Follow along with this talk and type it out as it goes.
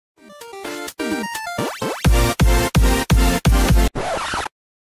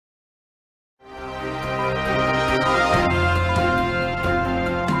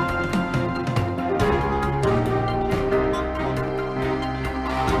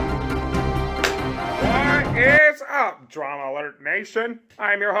up, Drama Alert Nation?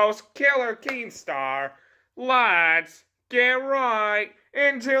 I'm your host, Killer Keenstar. Let's get right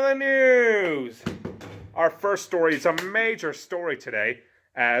into the news. Our first story is a major story today,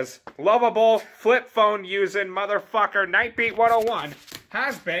 as lovable flip phone using motherfucker Nightbeat 101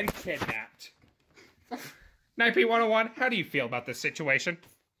 has been kidnapped. Nightbeat 101, how do you feel about this situation?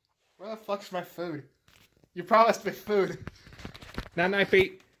 Where the fuck's my food? You promised me food. Now,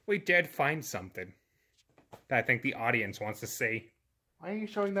 Nightbeat, we did find something that I think the audience wants to see. Why are you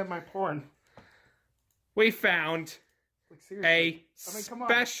showing them my porn? We found Like,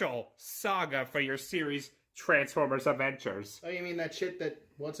 special saga for your series Transformers Adventures. Oh, you mean that shit that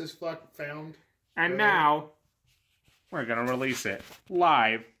what's-his-fuck found? And now, we're gonna release it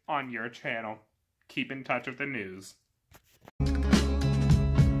live on your channel. Keep in touch with the news.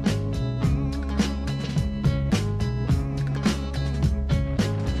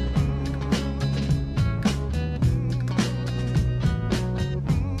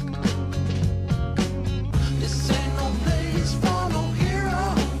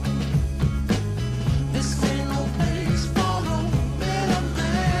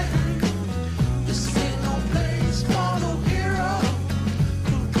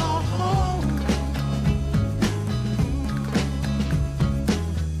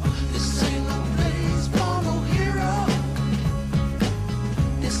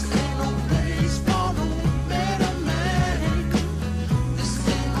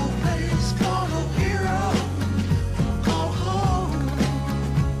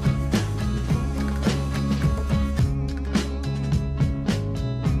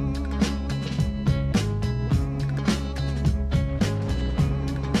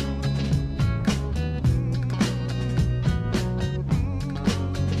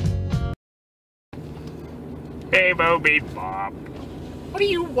 Hey, Moby Bob. What do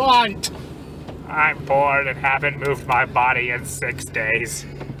you want? I'm bored and haven't moved my body in 6 days.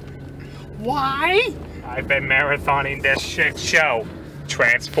 Why? I've been marathoning this shit show.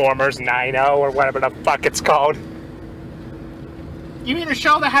 Transformers 9.0 or whatever the fuck it's called. You mean a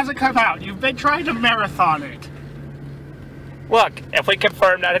show that hasn't come out? You've been trying to marathon it. Look, if we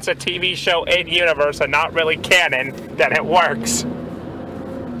confirm that it's a TV show in-universe and not really canon, then it works.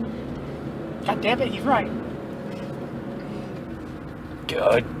 God damn it, he's right.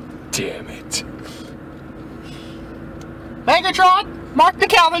 God damn it. Megatron, mark the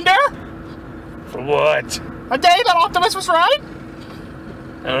calendar. For what? A day that Optimus was right.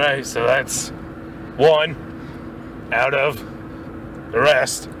 Alright, so that's 1 out of the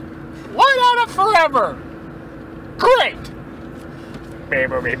rest. 1 out of forever. Great. Hey,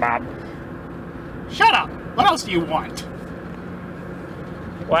 Movie Bob. Shut up. What else do you want?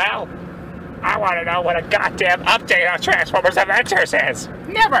 Well, I want to know what a goddamn update on Transformers Adventures is.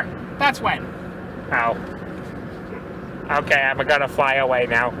 Never. That's when. Oh. Okay, I'm gonna fly away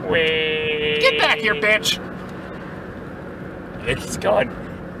now. Whee! Get back here, bitch. It's gone.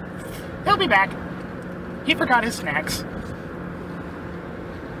 He'll be back. He forgot his snacks.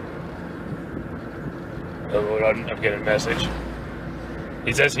 Oh, hold on, I'm getting a message.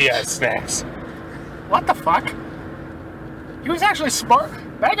 He says he has snacks. What the fuck? He was actually smart.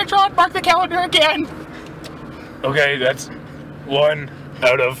 Megatron, mark the calendar again. Okay, that's 1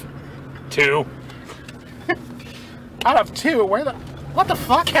 out of 2. Out of 2? What the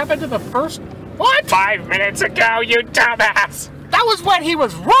fuck happened to the first? What? 5 minutes ago, you dumbass! That was when he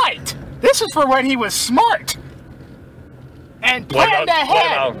was right. This is for when he was smart. And planned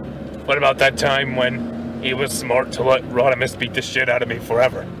ahead. What about that time when he was smart to let Rodimus beat the shit out of me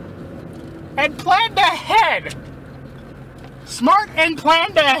forever? And planned ahead. Smart and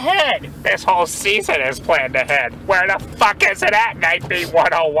planned ahead. This whole season is planned ahead. Where the fuck is it at, Nightbeat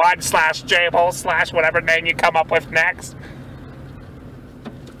 101 / Jable / whatever name you come up with next?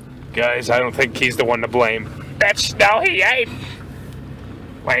 Guys, I don't think he's the one to blame. Bitch, no, he ain't.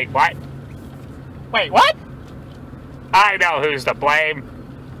 Wait, what? Wait, what? I know who's to blame.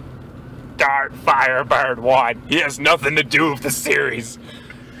 Dart Firebird 1. He has nothing to do with the series.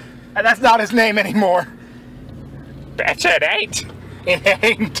 And that's not his name anymore. Bitch, it ain't. It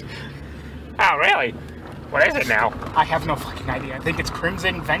ain't. Oh, really? What is it now? I have no fucking idea. I think it's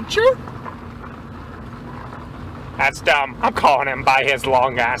Crimson Venture? That's dumb. I'm calling him by his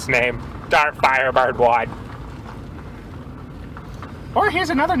long-ass name. Dart Firebird 1. Or here's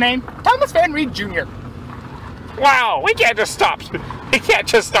another name. Thomas Van Reed Jr. Wow, we can't just stop. We can't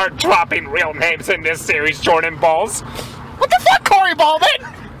just start dropping real names in this series, Jordan Balls. What the fuck, Corey Baldwin?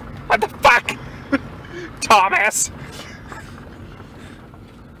 What the fuck? Thomas.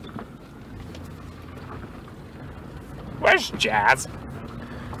 Where's Jazz?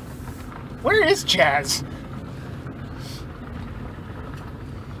 Where is Jazz?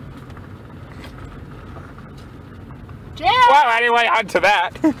 Jazz! Well, anyway, on to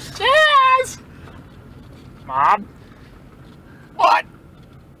that. Jazz! Mom? What?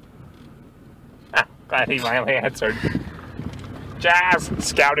 Glad he finally answered. Jazz,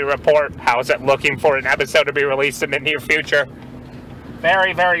 scouting report. How is it looking for an episode to be released in the near future?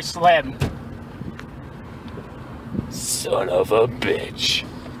 Very, very slim. Son of a bitch.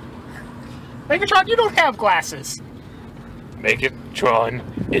 Megatron, you don't have glasses. Megatron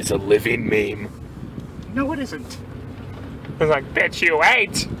is a living meme. No, it isn't. I was like, bitch, you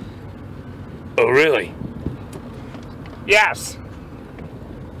ain't. Oh, really? Yes.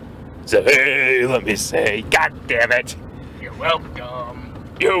 So, hey, let me say, God damn it. You're welcome.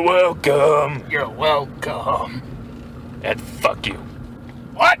 You're welcome. You're welcome. And fuck you.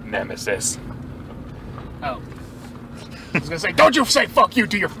 What? Nemesis. Oh. I was gonna say, don't you say fuck you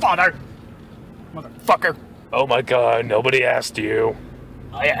to your father. Motherfucker. Oh my god, nobody asked you.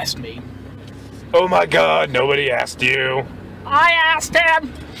 I asked me. Oh my god, nobody asked you. I asked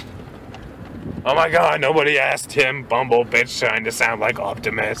him. Oh my god, nobody asked him. Bumble bitch trying to sound like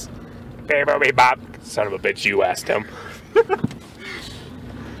Optimus. Baby bop. Son of a bitch, you asked him.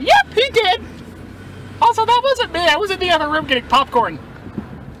 Yep, he did. Also, that wasn't me. I was in the other room getting popcorn.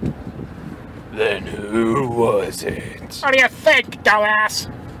 Then who was it? What do you think,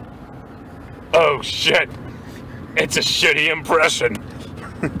 dumbass? Oh shit. It's a shitty impression.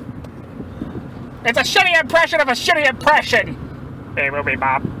 It's a shitty impression of a shitty impression. Baby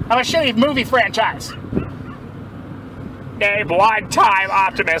bop. Of a shitty movie franchise. Name one time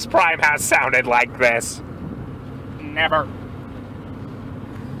Optimus Prime has sounded like this. Never.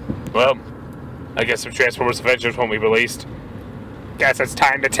 Well, I guess some Transformers Adventures won't be released. Guess it's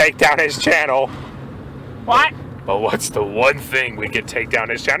time to take down his channel. What? But what's the one thing we can take down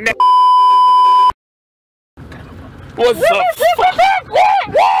his channel? What the fuck?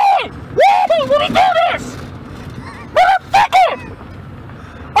 What do this? Motherfucker!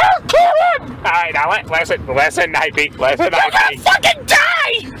 I'll kill him! Alright, now listen, Nightbeat. Listen, You're gonna Nightbeat. fucking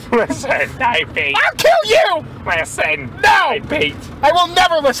die! Listen, Nightbeat. I'll kill you! Listen, No! Nightbeat. I will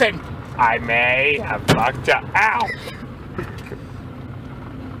never listen! I may have fucked up. Ow!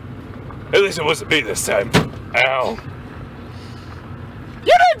 At least it wasn't me this time. Ow.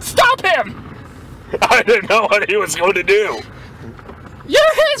 You didn't stop him! I didn't know what he was going to do.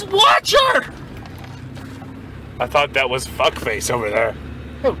 You're his watcher! I thought that was fuckface over there.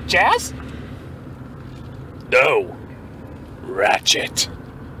 Oh, Jazz? No. Ratchet.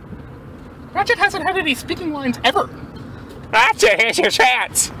 Ratchet hasn't had any speaking lines ever. Ratchet, here's your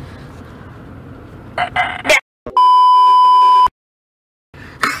chance.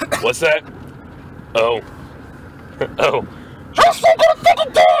 What's that? Oh. Oh. I'm still gonna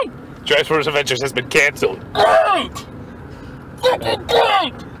fucking die! Transformers Adventures has been canceled. Great! Fucking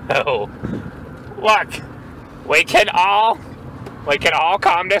great! Oh. Look. We can all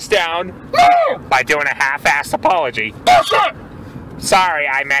calm this down No! by doing a half-assed apology. Bullshit! Sorry,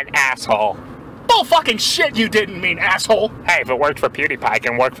 I meant asshole. Bull fucking shit you didn't mean, asshole! Hey, if it worked for PewDiePie, it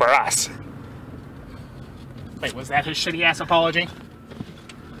can work for us. Wait, was that his shitty ass apology?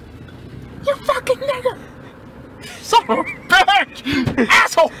 You fucking nigger! Son of a bitch!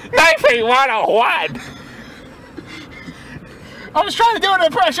 Asshole! Knifey 101! I was trying to do an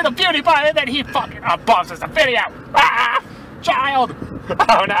impression of PewDiePie and then he fucking pauses the video! Ah! Child!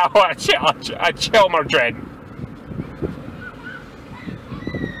 Oh no, a chill Madrid.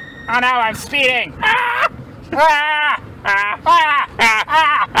 Oh no, I'm speeding! Ah! Ah! Ah! Ah!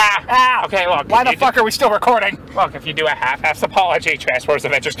 Ah! Ah! Ah! Okay, look. Why the fuck are we still recording? Look, if you do a half-assed apology, Transformers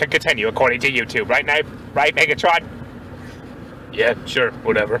Adventures can continue according to YouTube. Right, right, Megatron? Yeah, sure,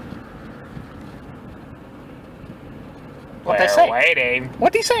 whatever. What'd they say? Waiting.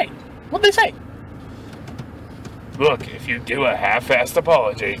 What'd he say? What'd they say? Look, if you do a half-assed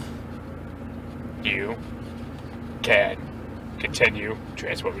apology, you can continue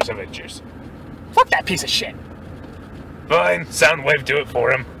Transformers Adventures. Fuck that piece of shit. Fine, Soundwave, do it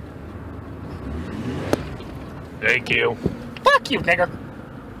for him. Thank you. Fuck you, nigger.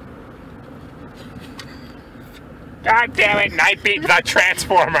 God damn it, Nightbeat the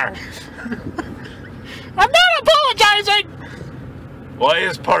Transformer. I'm not apologizing! Why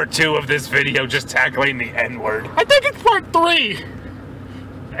is part 2 of this video just tackling the N-word? I think it's part 3.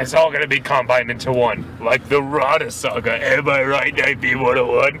 It's all gonna be combined into one, like the Tfa Saga. Am I right, Nightbeat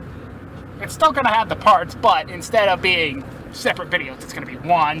 101? It's still gonna have the parts, but instead of being separate videos, it's gonna be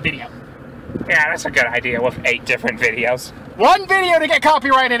one video. Yeah, that's a good idea with 8 different videos. One video to get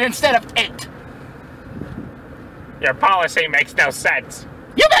copyrighted instead of 8. Your policy makes no sense.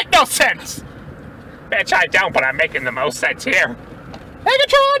 You make no sense! Bitch, I don't, but I'm making the most sense here.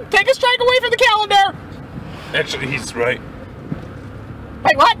 Megatron, take a strike away from the calendar! Actually, he's right.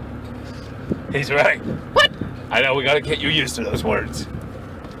 Wait, what? He's right. What? I know, we gotta get you used to those words.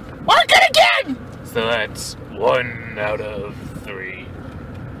 Work it again! So that's 1 out of 3.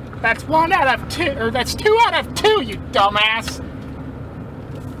 That's 1 out of 2, or that's 2 out of 2, you dumbass!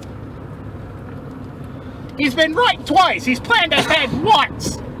 He's been right twice, he's planned ahead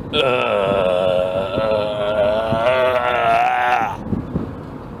once!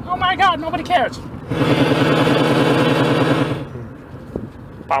 Oh my god, nobody cares.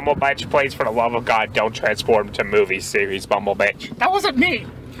 Bumblebitch, please, for the love of God, don't transform to movie series, Bumblebitch. That wasn't me.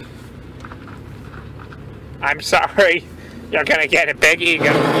 I'm sorry. You're gonna get a big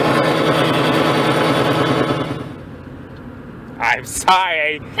ego. I'm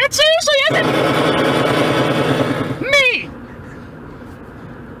sorry. It seriously isn't me.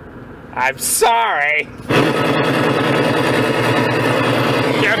 I'm sorry.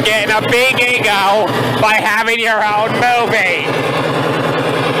 You're getting a big ego by having your own movie.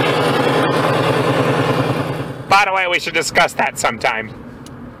 By the way, we should discuss that sometime.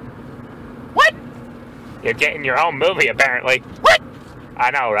 What? You're getting your own movie, apparently. What?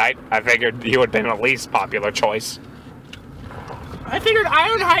 I know, right? I figured you would have been the least popular choice. I figured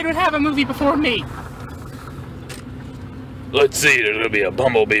Ironhide would have a movie before me. Let's see, there's gonna be a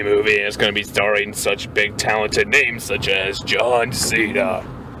Bumblebee movie, and it's gonna be starring such big talented names such as John Cena.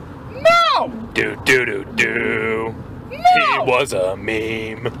 No! Do. No! He was a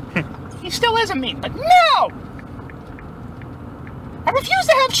meme. He still is a meme, but no! I refuse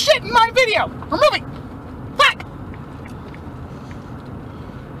to have shit in my video or movie. Fuck!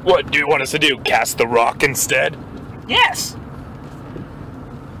 What do you want us to do? Cast The Rock instead? Yes!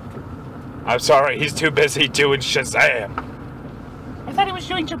 I'm sorry, he's too busy doing Shazam. I thought he was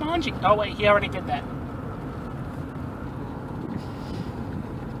doing Jumanji. Oh wait, he already did that.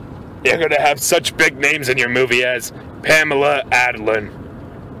 You're gonna have such big names in your movie as Pamela Adlon,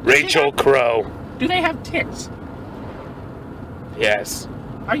 Rachel Crow. Do they have tits? Yes.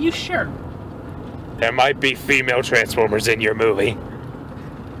 Are you sure? There might be female Transformers in your movie.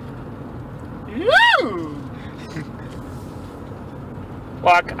 Ooh!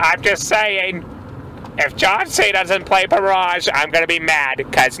 Look, I'm just saying, if John Cena doesn't play Barrage, I'm gonna be mad,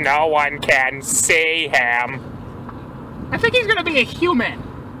 because no one can see him. I think he's gonna be a human.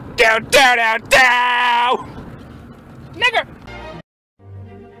 Do. Nigger!